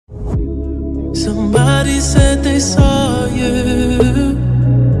Somebody said they saw you.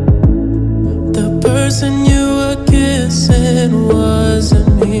 The person you were kissing wasn't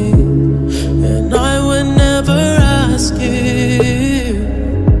me, and I would never ask you.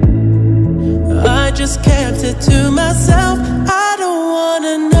 I just kept it to myself. I don't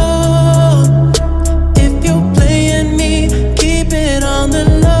wanna know if you're playing me. Keep it on the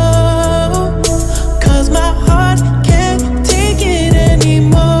low, 'cause my heart can't take it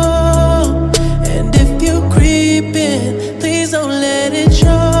anymore. And if you're creeping, please don't let it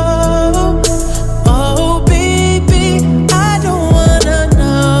show. Oh baby, I don't wanna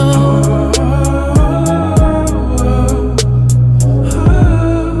know.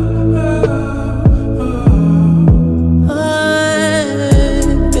 I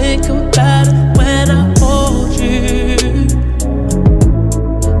think about it when I hold you.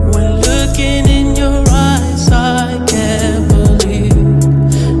 When looking in your eyes, I can't believe.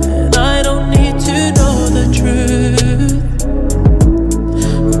 And I don't need to know the truth.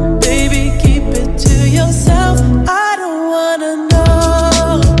 Baby, keep it to yourself. I don't wanna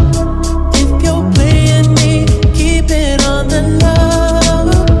know if you're playing me. Keep it on the low,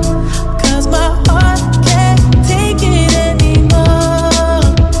 'cause my heart can't take it anymore.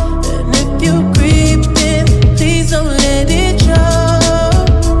 And if you're creeping, please don't let it show.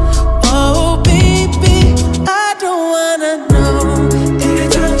 Oh baby, I don't wanna know. Did I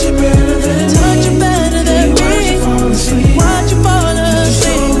touch you better than me? Touch you better than me. Watch you fall asleep. Watch you fall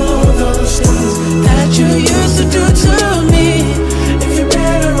asleep. All those things That you used to do to me. if you're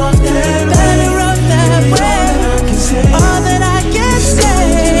better off that way. Better off that way. All that I can say,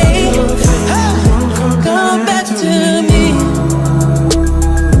 come back to me.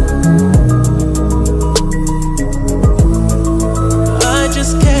 I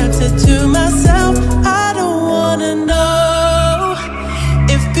just kept it to myself. I don't wanna know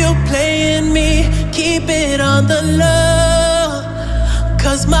if you're playing me. Keep it on the low,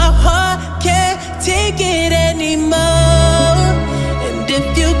 'cause my heart can't take it anymore.